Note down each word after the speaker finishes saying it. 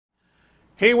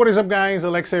Hey, what is up guys?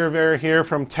 Alexei Rivera here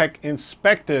from Tech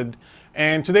Inspected,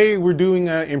 and today we're doing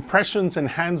impressions and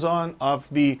hands-on of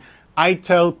the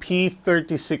Itel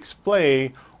P36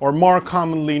 Play, or more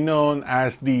commonly known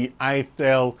as the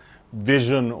Itel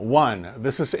Vision 1.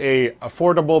 This is a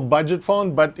affordable budget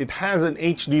phone, but it has an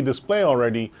HD display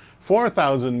already,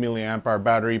 4000 milliamp hour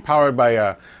battery, powered by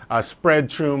a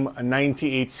Spreadtrum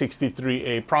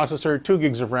 9863A processor, 2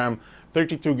 gigs of RAM,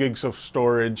 32 gigs of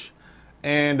storage,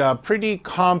 and a pretty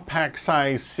compact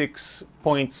size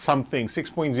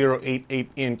 6.088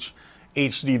 inch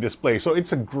HD display. So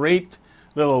it's a great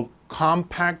little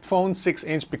compact phone,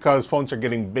 6-inch, because phones are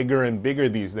getting bigger and bigger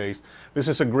these days. This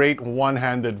is a great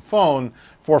one-handed phone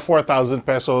for 4,000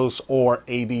 pesos or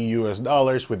 80 US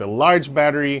dollars with a large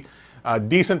battery, a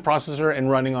decent processor,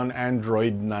 and running on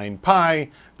Android 9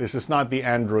 Pie. This is not the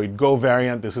Android Go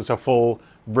variant. This is a full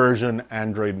version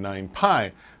Android 9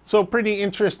 Pie. So pretty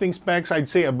interesting specs. I'd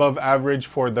say above average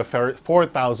for the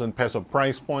 4,000 peso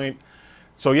price point.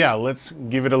 So yeah, let's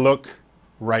give it a look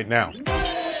right now.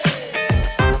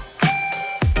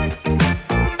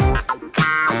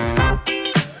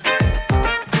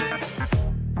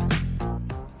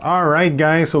 All right,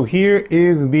 guys, so here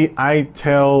is the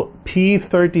Itel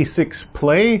P36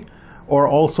 Play, or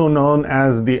also known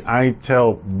as the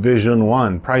Itel Vision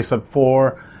 1, priced at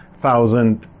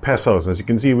 4,000 pesos. As you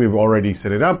can see, we've already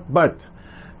set it up, but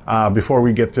before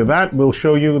we get to that, we'll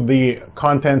show you the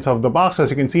contents of the box. As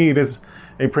you can see, it is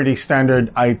a pretty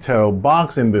standard Itel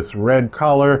box in this red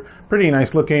color. Pretty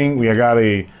nice looking. We got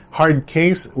a hard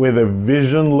case with a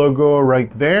Vision logo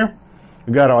right there.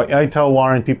 We got our Itel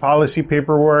warranty policy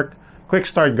paperwork, quick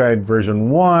start guide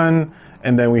version 1,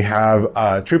 and then we have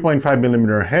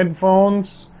 3.5mm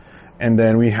headphones, and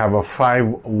then we have a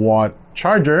 5-watt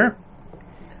charger,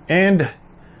 and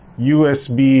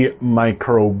USB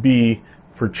micro B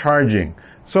for charging.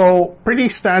 So pretty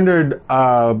standard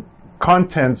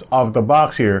contents of the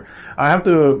box here. I have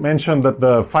to mention that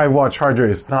the 5-watt charger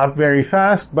is not very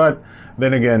fast, but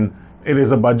then again, it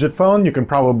is a budget phone. You can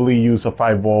probably use a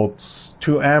 5 volts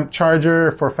 2 amp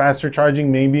charger for faster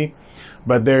charging maybe.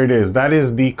 But there it is. That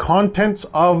is the contents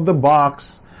of the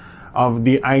box of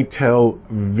the Itel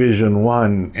Vision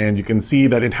 1. And you can see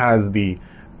that it has the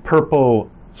purple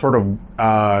sort of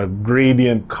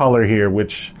gradient color here,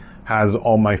 which has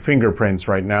all my fingerprints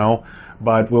right now.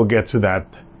 But we'll get to that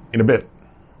in a bit.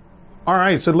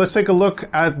 Alright, so let's take a look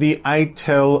at the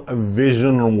Itel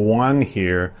Vision 1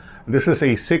 here. This is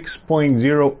a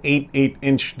 6.088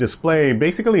 inch display,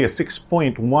 basically a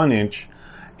 6.1 inch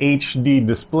HD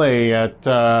display at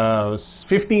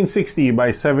 1560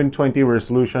 by 720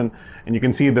 resolution. And you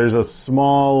can see there's a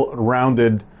small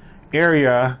rounded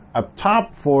area up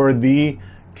top for the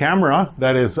camera.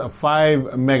 That is a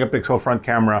 5 megapixel front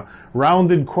camera.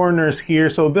 Rounded corners here.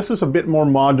 So this is a bit more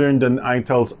modern than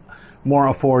Itel's more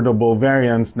affordable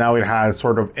variants. Now it has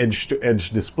sort of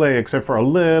edge-to-edge display, except for a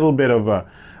little bit of a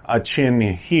chin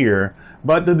here,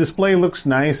 but the display looks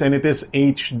nice, and it is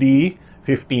HD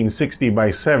 1560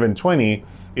 by 720.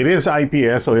 It is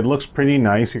IPS, so it looks pretty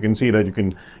nice. You can see that you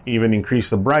can even increase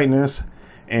the brightness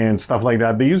and stuff like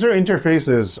that. The user interface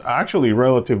is actually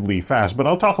relatively fast, but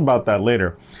I'll talk about that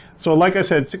later. So like I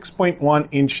said, 6.1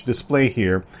 inch display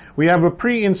here. We have a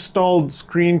pre-installed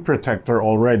screen protector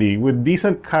already with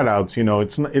decent cutouts. You know,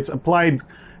 it's applied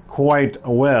quite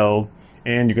well.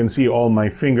 And you can see all my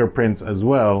fingerprints as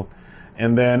well.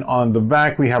 And then on the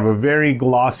back, we have a very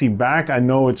glossy back. I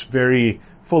know it's very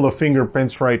full of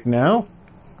fingerprints right now,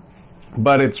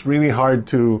 but it's really hard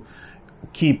to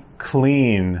keep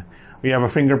clean. We have a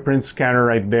fingerprint scanner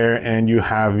right there, and you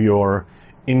have your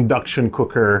induction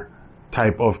cooker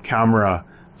type of camera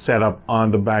set up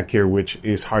on the back here, which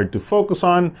is hard to focus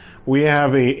on. We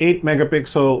have a 8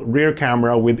 megapixel rear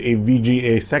camera with a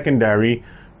VGA secondary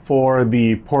for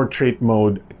the portrait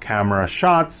mode camera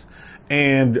shots.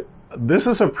 And this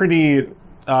is a pretty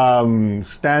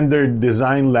standard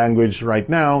design language right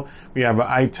now. We have an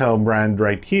Itel brand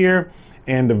right here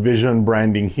and the Vision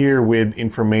branding here with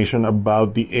information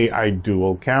about the AI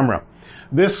dual camera.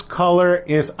 This color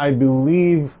is, I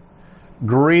believe,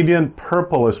 gradient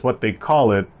purple is what they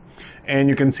call it. And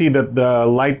you can see that the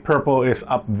light purple is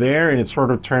up there, and it sort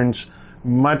of turns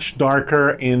much darker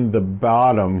in the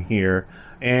bottom here.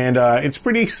 And it's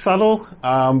pretty subtle,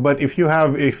 but if you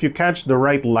catch the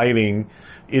right lighting,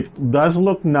 it does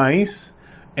look nice.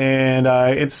 And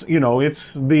it's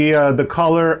the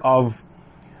color of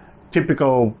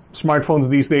typical smartphones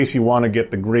these days. You want to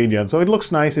get the gradient, so it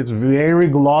looks nice. It's very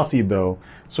glossy though,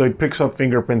 so it picks up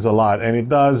fingerprints a lot, and it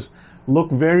does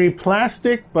look very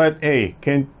plastic. But hey,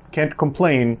 can't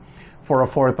complain for a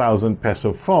 4,000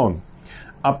 peso phone.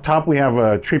 Up top, we have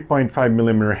a 3.5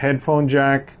 millimeter headphone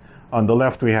jack. On the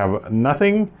left, we have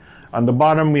nothing. On the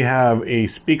bottom, we have a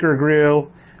speaker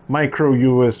grill, micro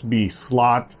USB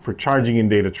slot for charging and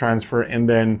data transfer, and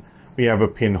then we have a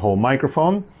pinhole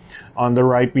microphone. On the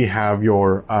right, we have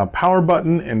your power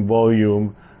button and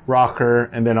volume rocker,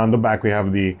 and then on the back, we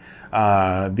have the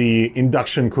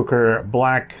induction cooker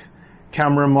black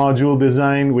camera module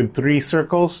design with 3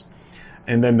 circles,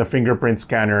 and then the fingerprint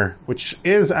scanner, which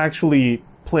is actually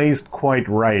placed quite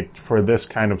right for this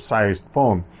kind of sized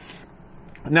phone.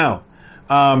 Now,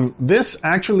 this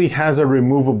actually has a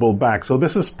removable back. So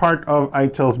this is part of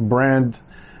Itel's brand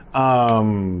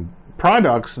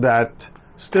products that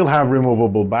still have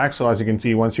removable backs. So as you can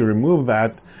see, once you remove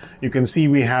that, you can see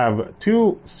we have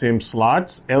 2 SIM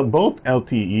slots, both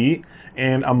LTE,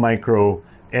 and a micro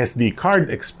SD card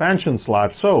expansion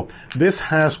slot. So this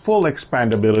has full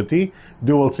expandability,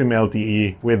 dual SIM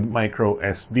LTE with micro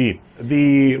SD.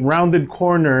 The rounded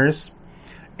corners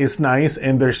is nice,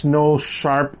 and there's no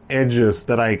sharp edges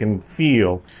that I can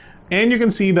feel. And you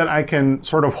can see that I can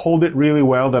sort of hold it really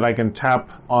well, that I can tap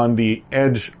on the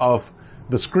edge of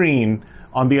the screen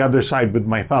on the other side with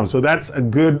my thumb. So that's a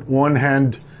good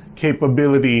one-hand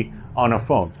capability on a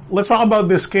phone. Let's talk about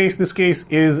this case. This case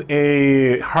is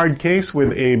a hard case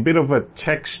with a bit of a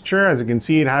texture. As you can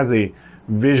see, it has a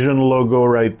Vision logo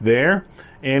right there,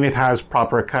 and it has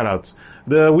proper cutouts.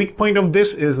 The weak point of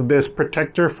this is this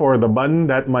protector for the button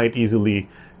that might easily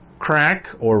crack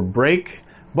or break,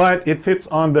 but it fits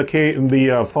on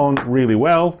the phone really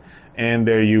well, and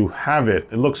there you have it.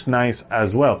 It looks nice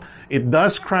as well. It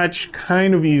does scratch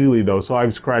kind of easily though, so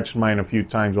I've scratched mine a few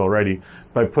times already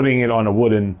by putting it on a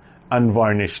wooden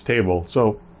unvarnished table.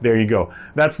 So there you go.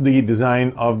 That's the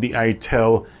design of the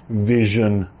Itel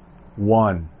Vision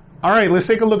 1. All right, let's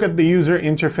take a look at the user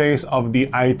interface of the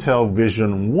Itel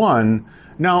Vision 1.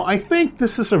 Now, I think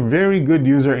this is a very good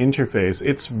user interface.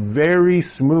 It's very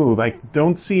smooth. I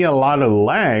don't see a lot of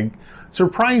lag.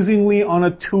 Surprisingly, on a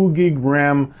 2 gig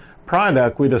RAM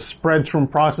product with a Spreadtrum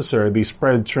processor, the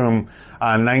Spreadtrum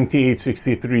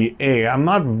 9863A. I'm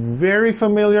not very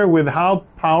familiar with how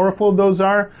powerful those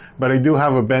are, but I do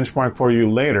have a benchmark for you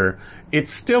later. It's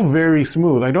still very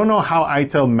smooth. I don't know how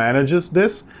Itel manages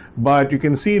this, but you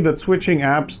can see that switching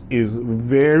apps is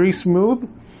very smooth,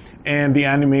 and the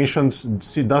animations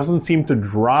doesn't seem to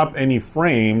drop any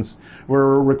frames.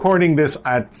 We're recording this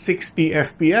at 60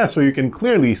 FPS, so you can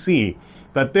clearly see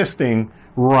that this thing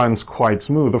runs quite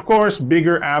smooth. Of course,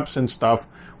 bigger apps and stuff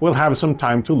will have some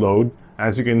time to load,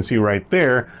 as you can see right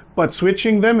there, but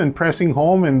switching them and pressing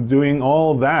home and doing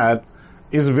all that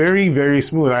is very, very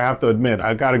smooth. I have to admit,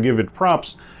 I gotta give it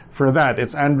props for that.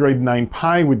 It's Android 9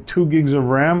 Pie with 2 gigs of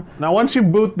RAM. Now, once you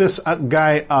boot this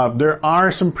guy up, there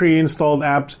are some pre-installed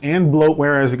apps and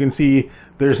bloatware. As you can see,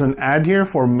 there's an ad here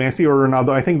for Messi or Ronaldo.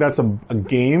 I think that's a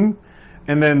game.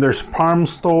 And then there's Palm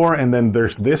Store, and then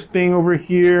there's this thing over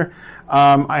here.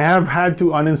 I have had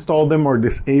to uninstall them or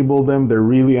disable them. They're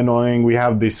really annoying. We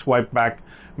have the swipe back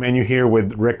menu here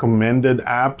with recommended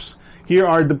apps. Here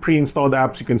are the pre-installed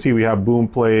apps. You can see we have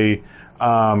Boomplay,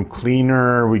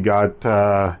 Cleaner, we got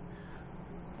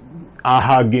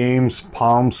Aha Games,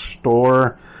 Palm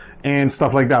Store, and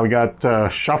stuff like that. We got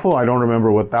Shuffle, I don't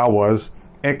remember what that was.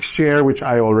 Xshare, which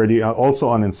I already also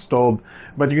uninstalled,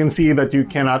 but you can see that you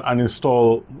cannot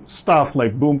uninstall stuff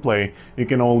like Boomplay. You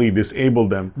can only disable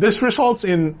them. This results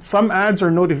in some ads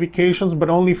or notifications, but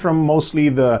only from mostly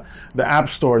the App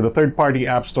Store, the third-party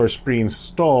App Stores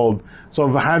pre-installed. So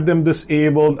I've had them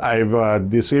disabled. I've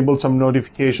disabled some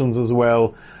notifications as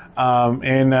well.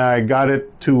 And I got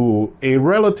it to a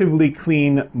relatively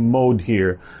clean mode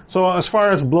here. So as far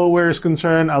as bloatware is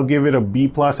concerned, I'll give it a B+.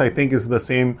 I think is the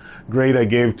same grade I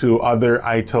gave to other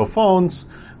Itel phones.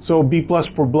 So B+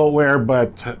 for bloatware,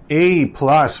 but A+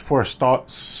 for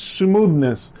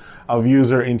smoothness of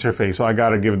user interface. So I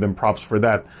gotta give them props for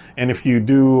that. And if you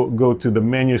do go to the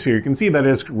menus here, you can see that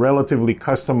it's relatively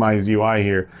customized UI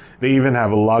here. They even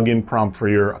have a login prompt for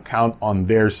your account on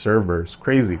their servers.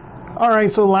 Crazy.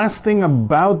 Alright, so last thing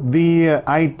about the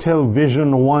Itel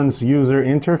Vision 1's user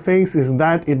interface is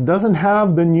that it doesn't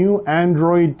have the new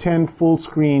Android 10 full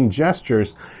screen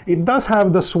gestures. It does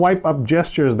have the swipe up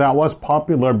gestures that was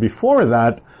popular before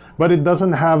that, but it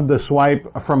doesn't have the swipe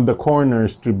from the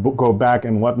corners to go back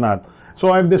and whatnot.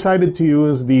 So I've decided to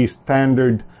use the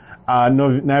standard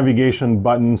navigation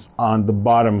buttons on the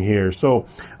bottom here. So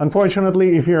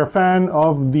unfortunately, if you're a fan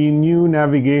of the new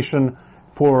navigation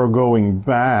for going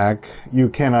back, you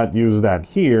cannot use that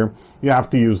here. You have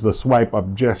to use the swipe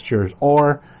up gestures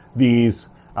or these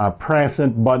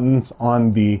present buttons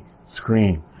on the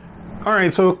screen. All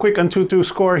right, so a quick Antutu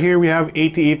score here. We have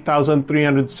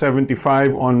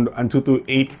 88,375 on Antutu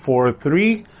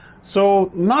 843.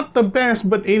 So not the best,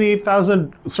 but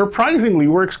 88,000 surprisingly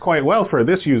works quite well for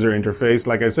this user interface.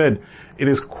 Like I said, it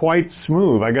is quite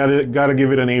smooth. I gotta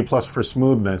give it an A+ for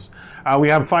smoothness. We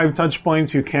have 5 touch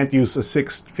points. You can't use a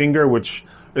 6th finger, which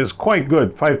is quite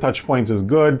good. 5 touch points is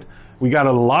good. We got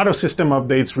a lot of system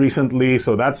updates recently,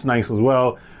 so that's nice as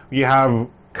well. We have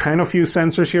kind of few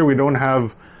sensors here. We don't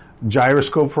have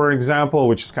gyroscope, for example,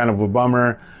 which is kind of a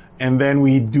bummer. And then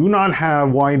we do not have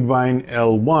Widevine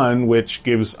L1, which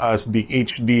gives us the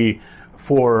HD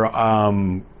for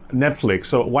Netflix.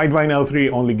 So Widevine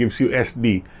L3 only gives you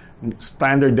SD,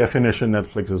 standard definition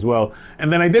Netflix as well.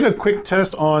 And then I did a quick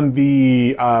test on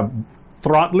the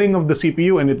throttling of the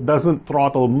CPU, and it doesn't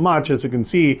throttle much. As you can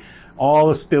see, all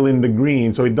is still in the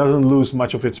green, so it doesn't lose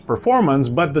much of its performance,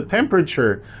 but the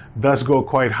temperature does go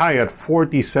quite high at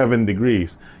 47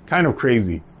 degrees. Kind of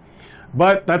crazy.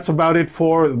 But that's about it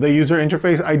for the user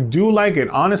interface. I do like it.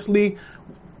 Honestly,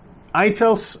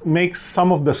 Itel makes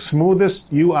some of the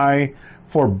smoothest UI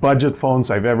for budget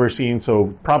phones I've ever seen,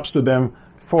 so props to them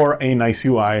for a nice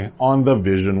UI on the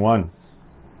Vision One.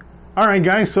 Alright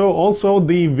guys, so also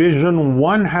the Vision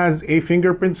One has a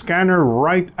fingerprint scanner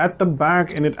right at the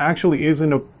back, and it actually is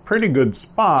in a pretty good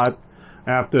spot,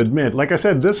 I have to admit. Like I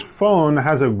said, this phone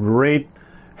has a great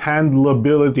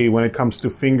handleability when it comes to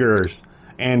fingers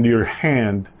and your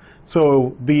hand.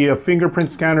 So the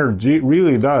fingerprint scanner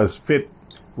really does fit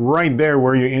right there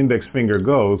where your index finger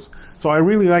goes. So I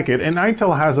really like it. And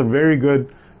Itel has a very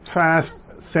good fast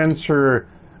sensor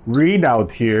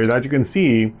readout here that you can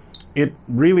see. It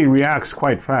really reacts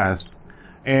quite fast.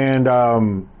 And I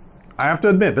have to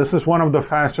admit, this is one of the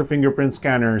faster fingerprint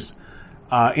scanners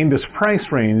in this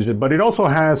price range. But it also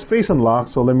has face unlock,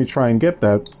 so let me try and get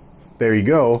that. There you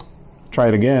go. Try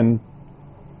it again.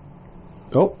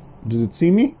 Oh, does it see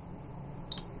me?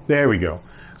 There we go.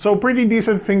 So pretty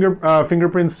decent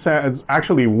fingerprint it's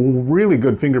actually really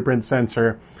good fingerprint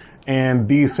sensor and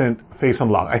decent face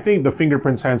unlock. I think the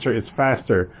fingerprint sensor is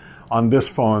faster on this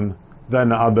phone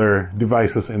than other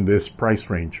devices in this price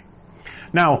range.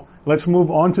 Now, let's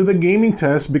move on to the gaming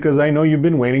test, because I know you've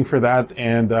been waiting for that.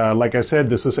 And like I said,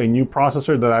 this is a new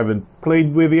processor that I haven't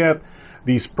played with yet,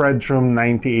 the Spreadtrum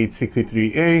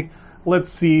 9863A. Let's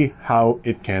see how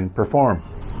it can perform.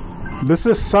 This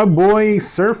is Subway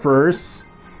Surfers,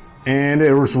 and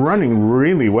it was running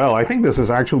really well. I think this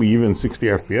is actually even 60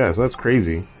 FPS. That's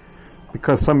crazy,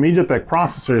 because some MediaTek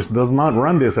processors does not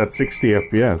run this at 60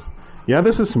 FPS. Yeah,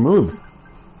 this is smooth.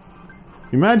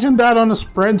 Imagine that on a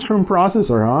Spreadtrum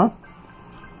processor, huh?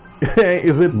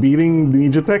 Is it beating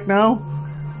MediaTek now?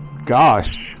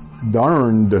 Gosh,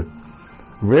 darned.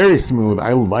 Very smooth.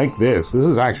 I like this. This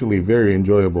is actually very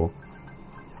enjoyable.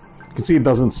 You can see it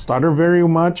doesn't stutter very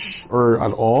much or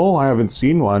at all. I haven't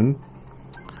seen one.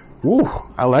 Woo,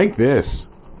 I like this.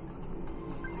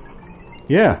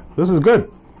 Yeah, this is good.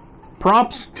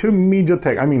 Props to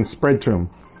MediaTek, Spreadtrum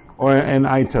and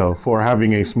Itel for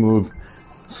having a smooth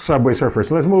Subway Surfer.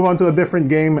 So let's move on to a different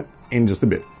game in just a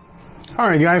bit.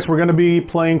 Alright guys, we're going to be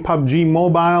playing PUBG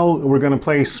Mobile. We're going to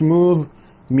play Smooth,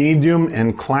 Medium,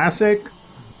 and Classic.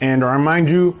 And I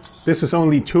remind you, this is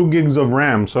only 2 gigs of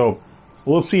RAM, so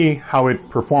we'll see how it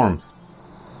performs.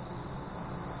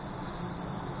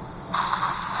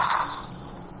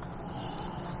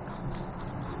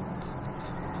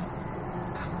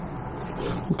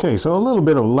 Okay, so a little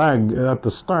bit of lag at the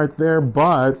start there,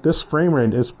 but this frame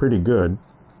rate is pretty good.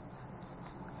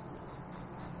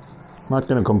 Not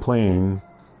gonna complain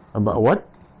about what?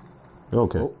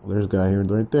 Okay, oh, there's a guy here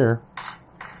right there.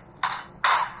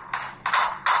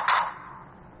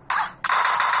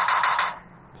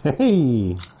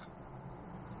 Hey!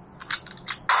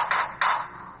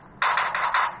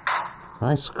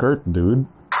 Nice skirt, dude.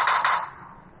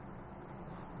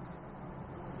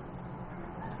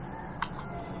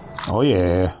 Oh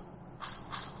yeah.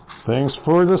 Thanks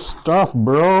for the stuff,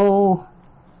 bro.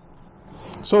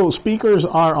 So speakers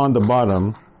are on the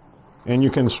bottom, and you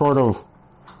can sort of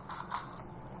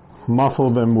muffle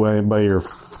them by your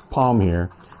palm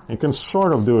here. You can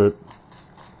sort of do it,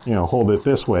 hold it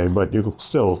this way, but you can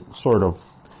still sort of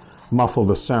muffle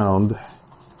the sound.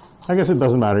 I guess it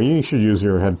doesn't matter. You should use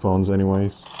your headphones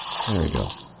anyways. There you go.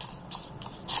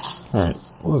 Alright,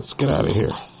 let's get out of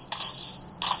here.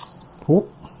 Whoop.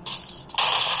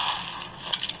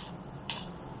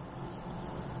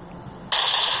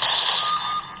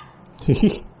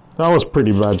 That was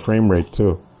pretty bad frame rate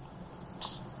too.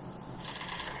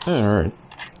 Alright.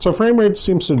 So frame rate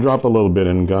seems to drop a little bit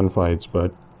in gunfights,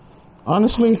 but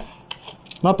honestly,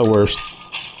 not the worst.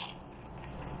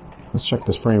 Let's check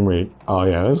this frame rate. Oh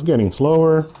yeah, it's getting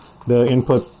slower. The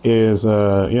input is,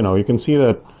 you know, you can see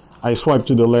that I swipe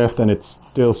to the left and it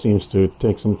still seems to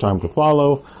take some time to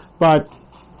follow, but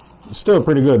still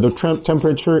pretty good. The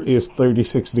temperature is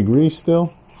 36 degrees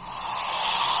still.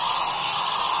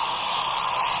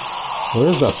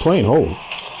 Where's that plane? Oh.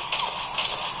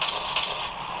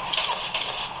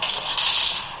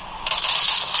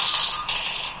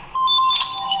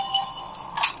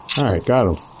 Alright, got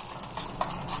him.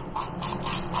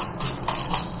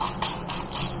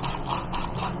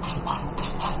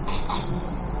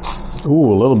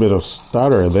 Ooh, a little bit of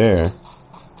stutter there.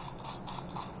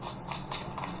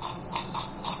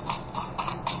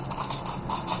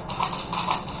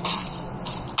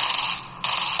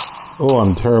 Oh,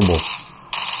 I'm terrible.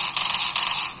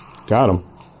 Got him.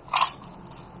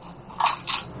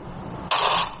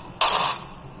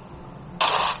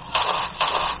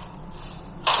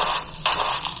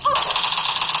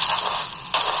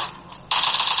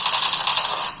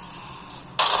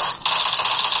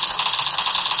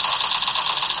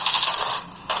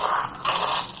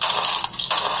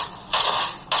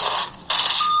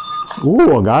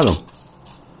 Ooh, I got him.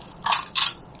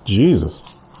 Jesus.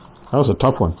 That was a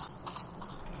tough one.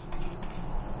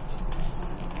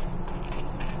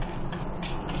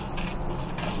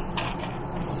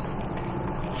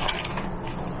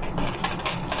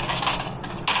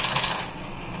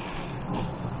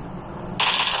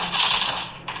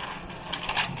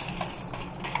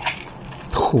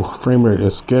 Ooh, frame rate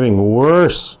is getting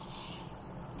worse.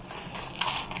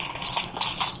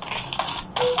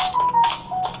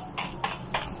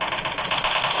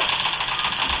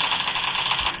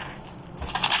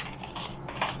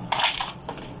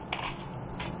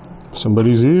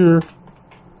 Somebody's here.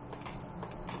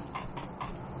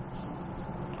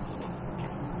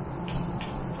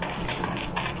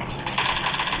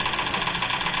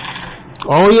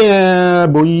 Oh yeah,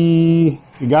 boy. You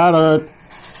got it.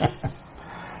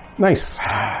 Nice.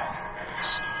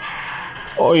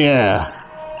 Oh yeah.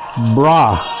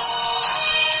 Brah.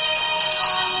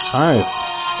 Alright.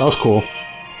 That was cool.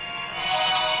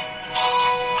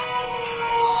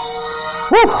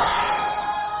 Woo!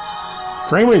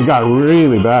 Frame rate got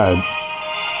really bad.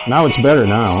 Now it's better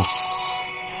now.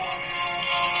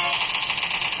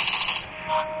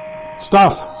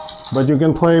 Stuff. But you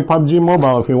can play PUBG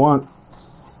Mobile if you want.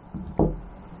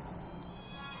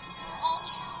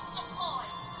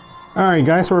 Alright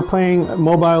guys, so we're playing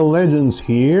Mobile Legends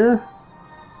here.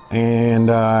 And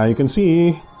you can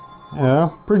see, yeah,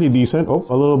 pretty decent. Oh,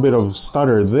 a little bit of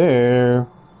stutter there.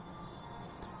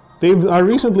 They've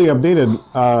recently updated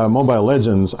Mobile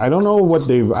Legends. I don't know what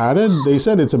they've added. They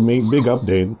said it's a big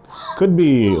update. Could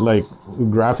be like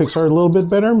graphics are a little bit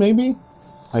better, maybe.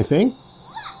 I think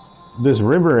this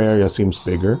river area seems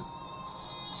bigger.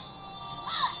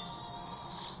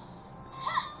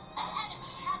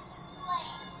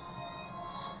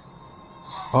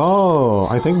 Oh,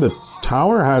 I think the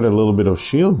tower had a little bit of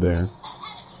shield there.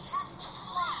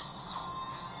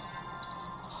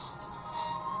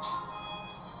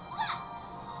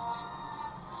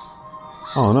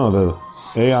 Oh no,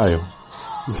 the AI.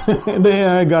 The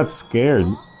AI got scared.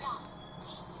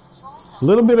 A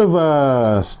little bit of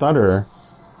a stutter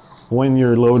when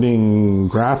you're loading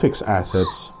graphics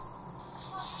assets.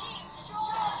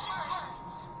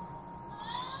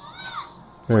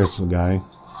 There's the guy.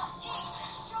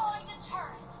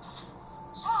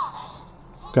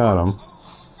 Got him.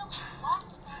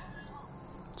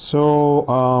 So,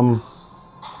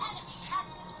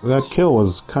 that kill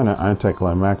was kind of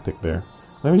anticlimactic there.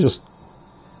 Let me just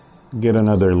get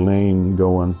another lane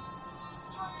going.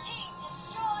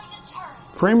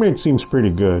 Frame rate seems pretty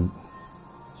good.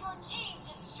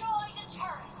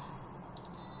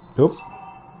 Oop.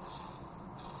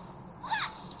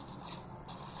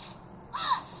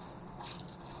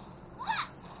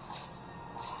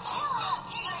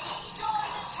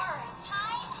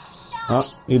 Oh,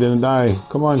 he didn't die.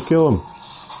 Come on, kill him.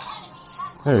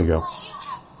 There you go.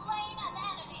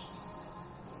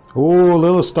 Ooh, a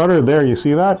little stutter there, you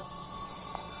see that?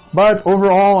 But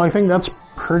overall, I think that's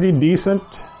pretty decent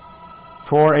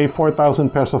for a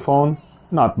 4,000 peso phone.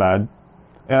 Not bad.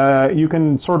 You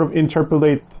can sort of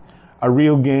interpolate a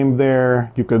real game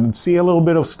there. You could see a little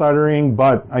bit of stuttering,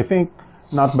 but I think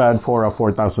not bad for a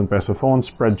 4,000 peso phone.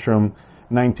 Spreadtrum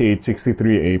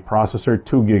 9863A processor,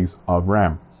 2 gigs of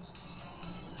RAM.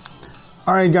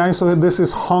 Alright guys, so this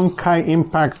is Honkai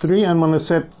Impact 3. I'm going to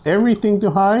set everything to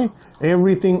high,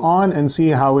 everything on, and see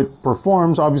how it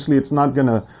performs. Obviously it's not going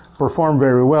to perform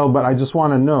very well, but I just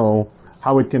want to know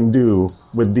how it can do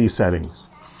with these settings.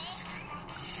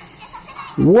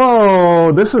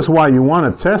 Whoa, this is why you want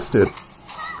to test it.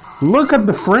 Look at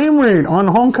the frame rate on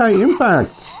Honkai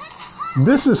Impact.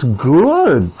 This is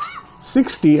good.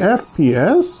 60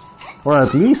 FPS? Or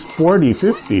at least 40,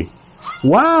 50.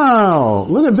 Wow,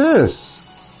 look at this.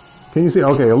 Can you see?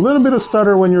 Okay, a little bit of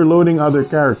stutter when you're loading other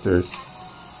characters.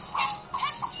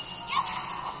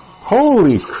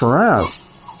 Holy crap.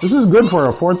 This is good for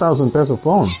a 4,000 peso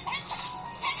phone.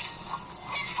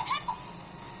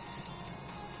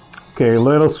 Okay, a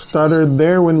little stutter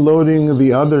there when loading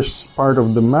the other part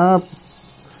of the map.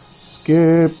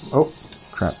 Skip. Oh,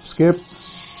 crap. Skip.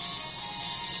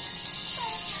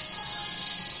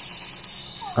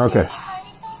 Okay.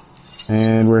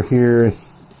 And we're here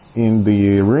in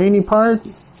the rainy part.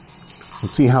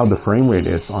 Let's see how the frame rate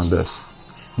is on this.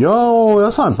 Yo,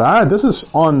 that's not bad. This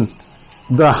is on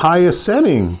the highest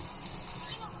setting.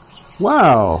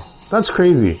 Wow, that's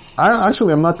crazy.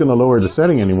 I'm not going to lower the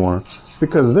setting anymore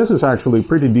because this is actually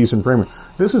pretty decent frame rate.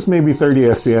 This is maybe 30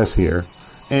 FPS here.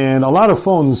 And a lot of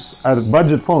phones,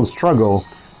 budget phones, struggle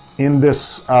in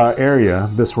this area,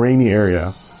 this rainy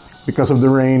area, because of the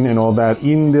rain and all that.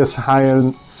 In this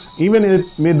high-end, even in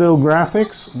middle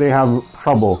graphics, they have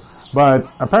trouble. But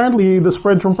apparently the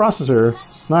Spreadtrum processor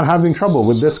not having trouble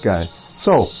with this guy.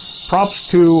 So, props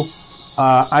to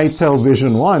Itel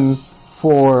Vision 1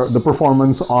 for the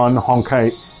performance on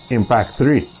Honkai Impact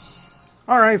 3.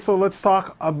 Alright, so let's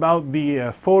talk about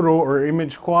the photo or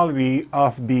image quality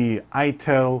of the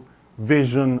Itel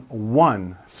Vision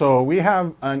 1. So we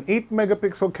have an 8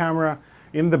 megapixel camera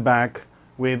in the back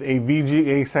with a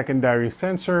VGA secondary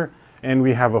sensor, and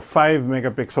we have a 5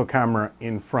 megapixel camera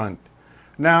in front.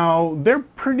 Now, they're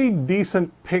pretty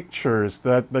decent pictures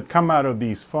that come out of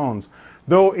these phones,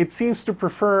 though it seems to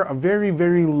prefer a very,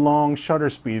 very long shutter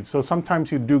speed, so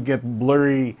sometimes you do get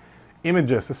blurry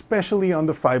images, especially on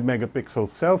the 5 megapixel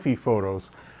selfie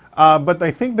photos. But I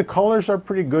think the colors are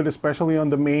pretty good, especially on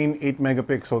the main 8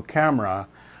 megapixel camera.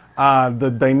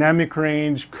 The dynamic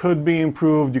range could be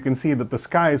improved. You can see that the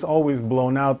sky is always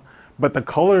blown out, but the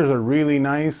colors are really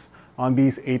nice on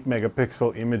these 8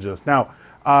 megapixel images. Now,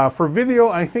 for video,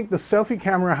 I think the selfie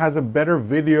camera has a better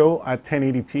video at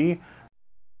 1080p.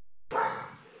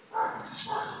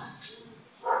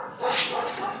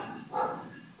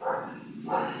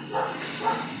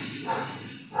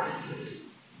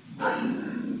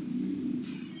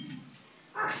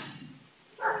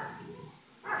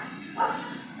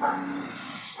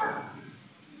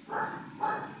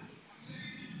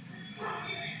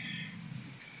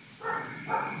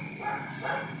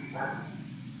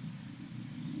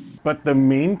 But the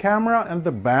main camera and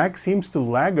the back seems to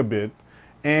lag a bit,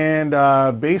 and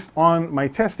based on my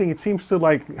testing, it seems to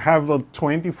have a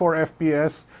 24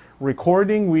 FPS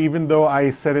recording, even though I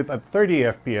set it at 30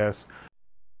 FPS.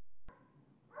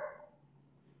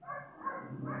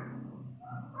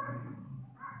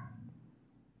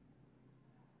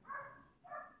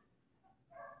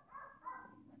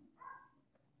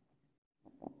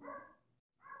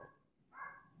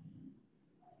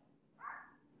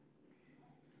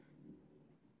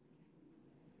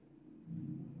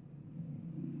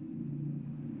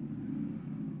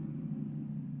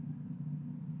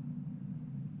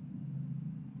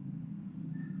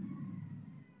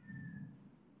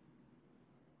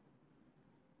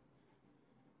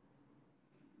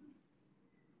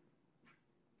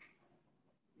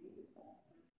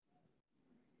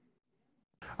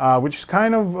 Which is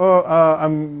kind of a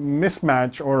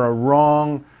mismatch or a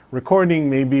wrong recording.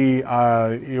 Maybe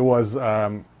it was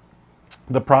the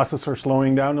processor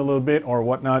slowing down a little bit or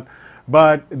whatnot.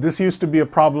 But this used to be a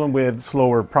problem with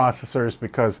slower processors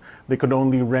because they could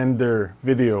only render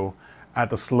video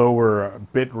at a slower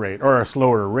bit rate or a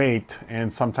slower rate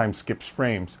and sometimes skips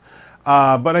frames.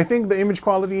 But I think the image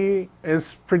quality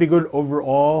is pretty good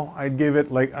overall. I'd give it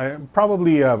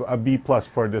probably a B plus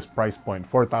for this price point,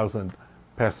 4,000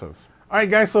 pesos. Alright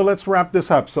guys, so let's wrap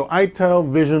this up. So Itel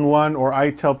Vision 1 or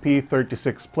Itel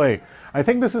P36 Play. I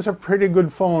think this is a pretty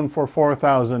good phone for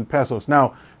 4,000 pesos.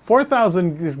 Now,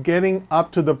 4,000 is getting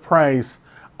up to the price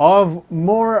of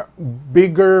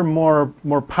bigger, more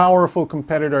powerful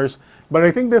competitors. But I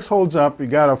think this holds up. We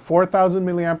got a 4,000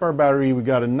 milliamp hour battery. We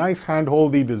got a nice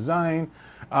handholdy design,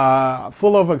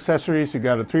 full of accessories. You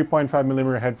got a 3.5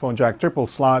 millimeter headphone jack, triple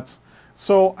slots.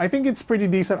 So I think it's pretty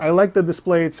decent. I like the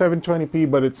display. It's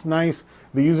 720p, but it's nice.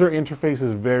 The user interface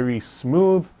is very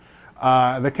smooth.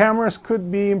 The cameras could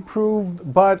be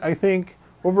improved, but I think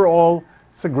overall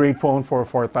it's a great phone for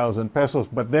 4,000 pesos.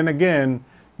 But then again,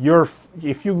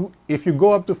 if you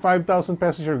go up to 5,000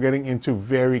 pesos, you're getting into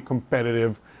very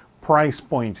competitive price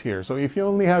points here. So if you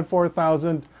only had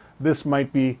 4,000, this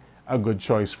might be a good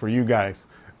choice for you guys.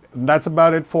 that's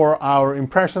about it for our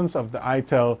impressions of the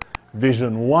Itel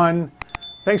Vision 1.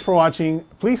 Thanks for watching.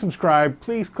 Please subscribe.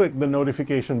 Please click the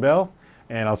notification bell.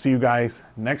 And I'll see you guys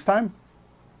next time.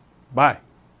 Bye.